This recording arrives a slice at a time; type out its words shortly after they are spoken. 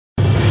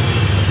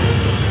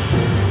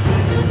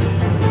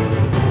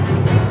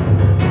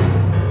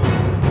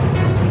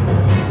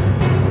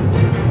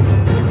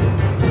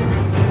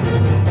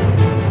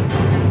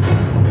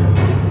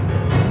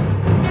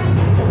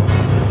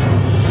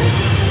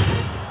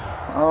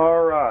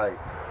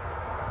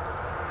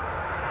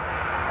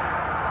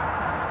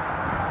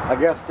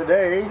guess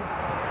today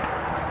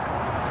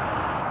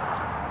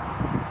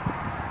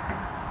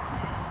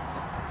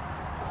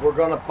we're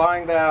going to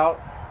find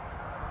out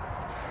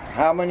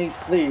how many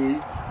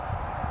seeds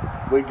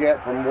we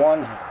get from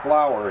one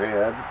flower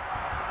head.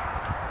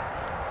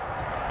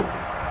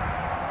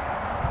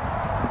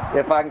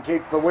 If I can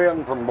keep the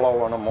wind from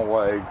blowing them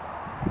away,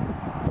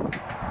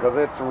 because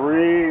it's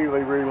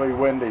really, really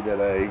windy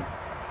today.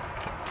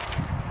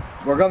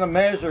 We're going to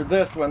measure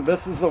this one.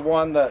 This is the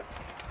one that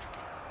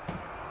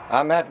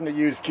I'm having to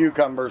use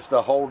cucumbers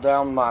to hold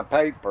down my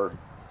paper.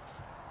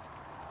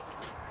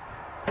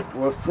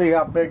 We'll see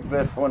how big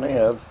this one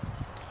is.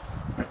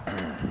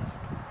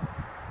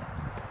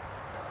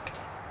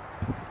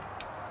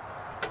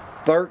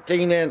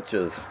 13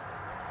 inches.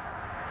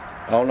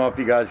 I don't know if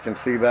you guys can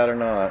see that or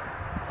not.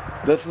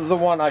 This is the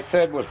one I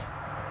said was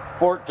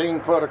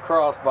 14 foot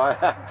across by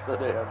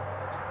accident.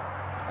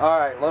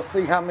 Alright, let's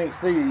see how many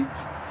seeds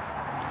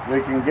we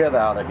can get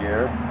out of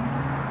here.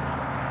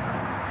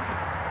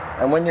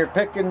 And when you're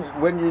picking,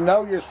 when you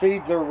know your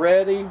seeds are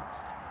ready,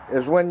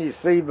 is when you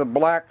see the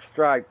black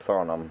stripes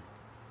on them.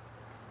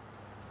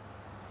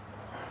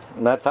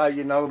 And that's how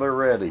you know they're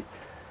ready.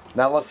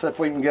 Now let's see if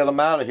we can get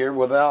them out of here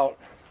without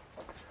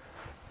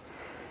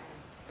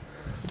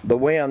the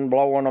wind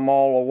blowing them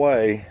all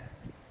away.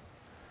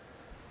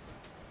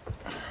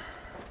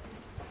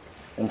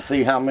 And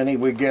see how many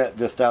we get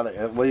just out of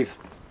at least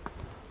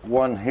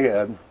one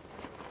head.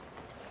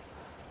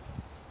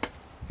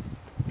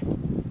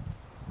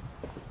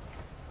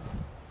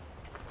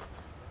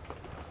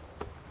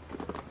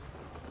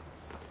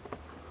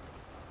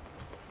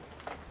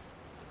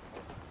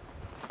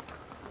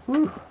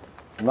 Whew.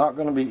 Not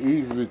going to be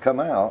easy to come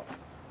out.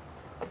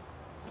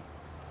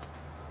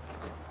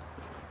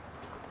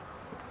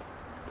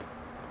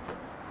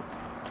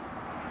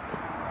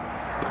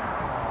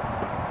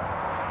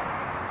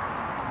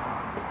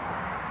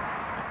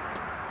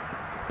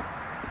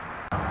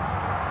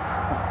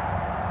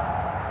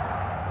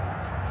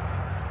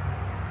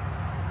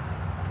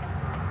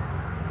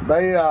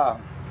 They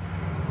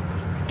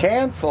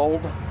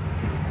canceled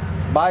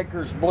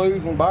Bikers,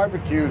 Blues, and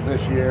Barbecues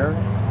this year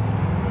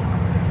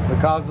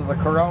because of the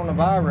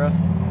coronavirus,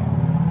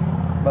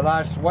 but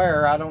I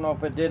swear I don't know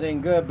if it did any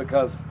good,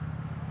 because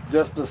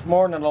just this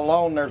morning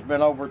alone there's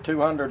been over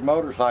 200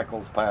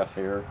 motorcycles pass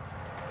here.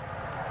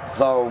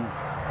 So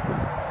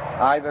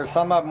either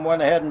some of them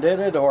went ahead and did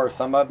it, or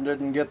some of them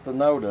didn't get the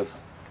notice.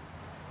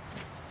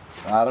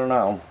 I don't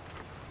know.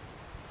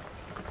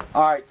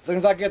 Alright, as soon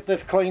as I get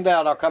this cleaned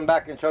out, I'll come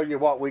back and show you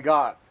what we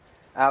got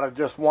out of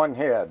just one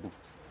head.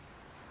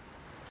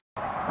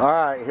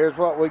 Alright, here's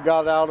what we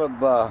got out of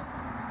the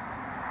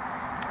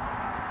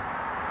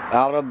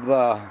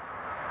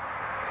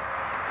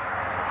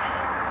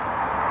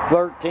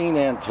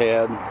 13-inch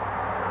head.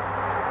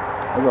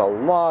 There's a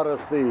lot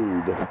of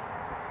seed.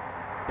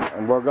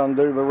 And we're going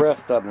to do the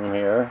rest of them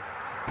here.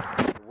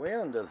 The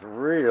wind is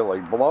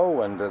really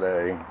blowing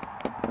today.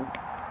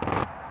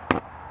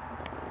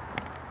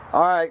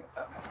 Alright,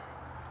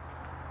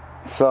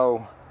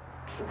 so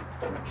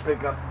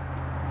pick up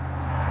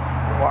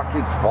what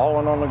keeps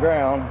falling on the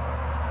ground.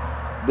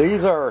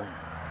 These are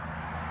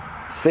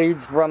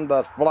seeds from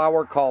the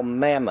flower called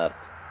Mammoth.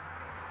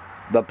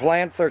 The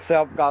plants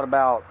themselves got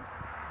about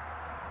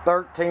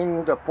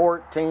 13 to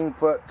 14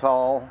 foot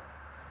tall.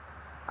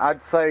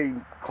 I'd say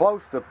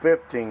close to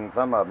 15,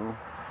 some of them.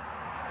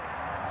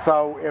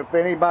 So if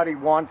anybody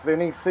wants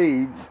any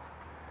seeds,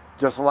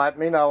 just let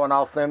me know and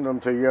I'll send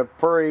them to you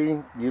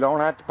free. You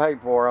don't have to pay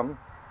for them.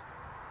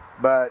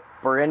 But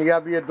for any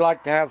of you who'd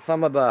like to have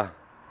some of the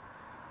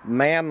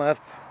Mammoth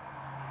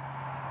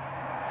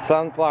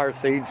sunflower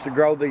seeds to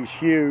grow these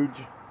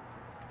huge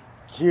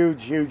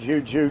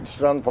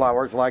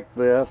sunflowers like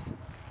this,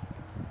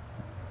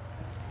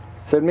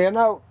 send me a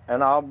note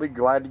and I'll be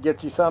glad to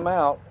get you some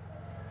out.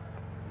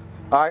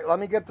 Alright, let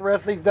me get the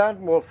rest of these done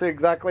and we'll see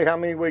exactly how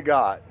many we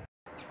got.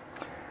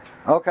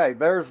 Okay,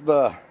 there's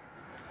the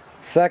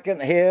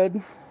second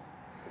head,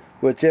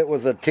 which it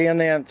was a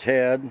 10-inch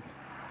head.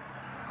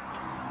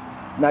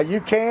 Now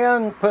you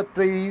can put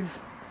these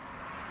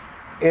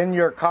in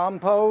your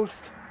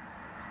compost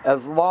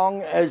as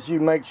long as you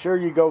make sure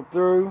you go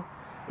through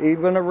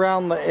even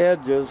around the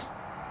edges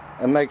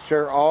and make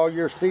sure all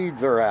your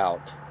seeds are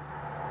out,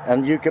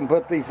 and you can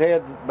put these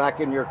heads back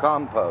in your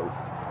compost.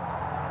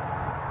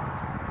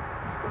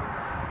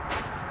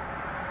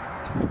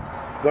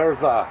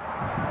 There's a,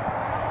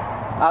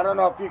 I don't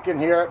know if you can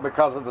hear it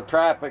because of the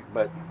traffic,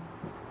 but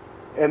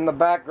in the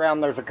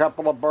background there's a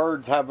couple of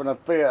birds having a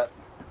fit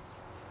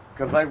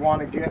because they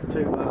want to get to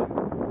the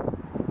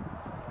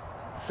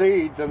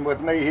seeds, and with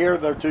me here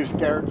they're too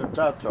scared to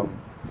touch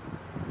them.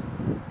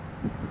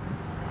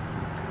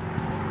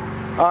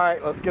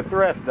 Alright, let's get the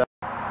rest done.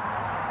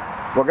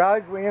 Well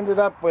guys, we ended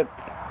up with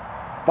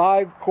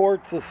 5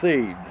 quarts of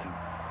seeds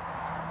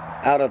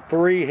out of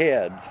 3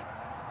 heads.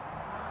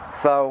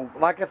 So,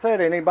 like I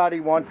said, anybody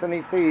wants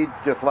any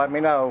seeds, just let me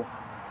know.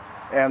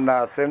 And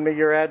send me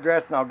your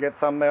address and I'll get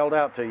some mailed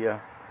out to you.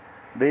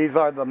 These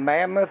are the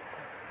Mammoth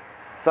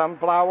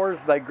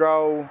sunflowers. They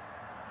grow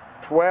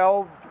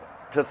 12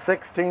 to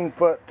 16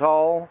 foot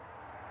tall,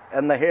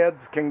 and the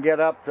heads can get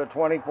up to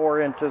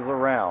 24 inches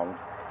around.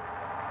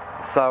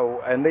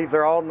 So, and these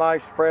are all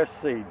nice fresh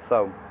seeds.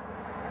 So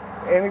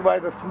anyway,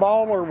 the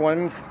smaller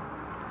ones,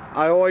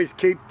 I always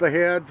keep the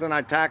heads and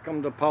I tack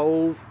them to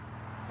poles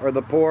or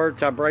the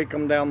porch. I break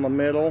them down the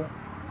middle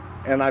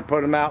and I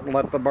put them out and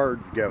let the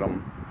birds get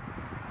them.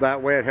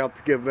 That way it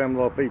helps give them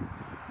a little feed.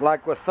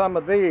 Like with some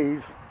of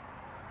these,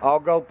 I'll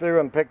go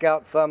through and pick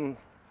out some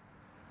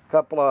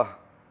couple of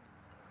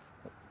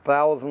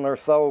thousand or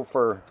so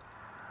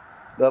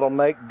that'll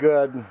make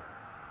good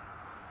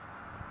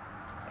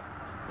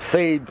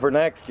seed for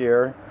next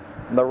year.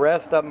 And the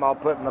rest of them I'll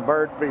put in the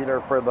bird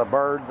feeder for the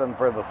birds and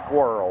for the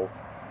squirrels.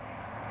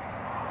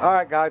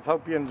 Alright guys,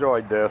 hope you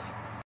enjoyed this.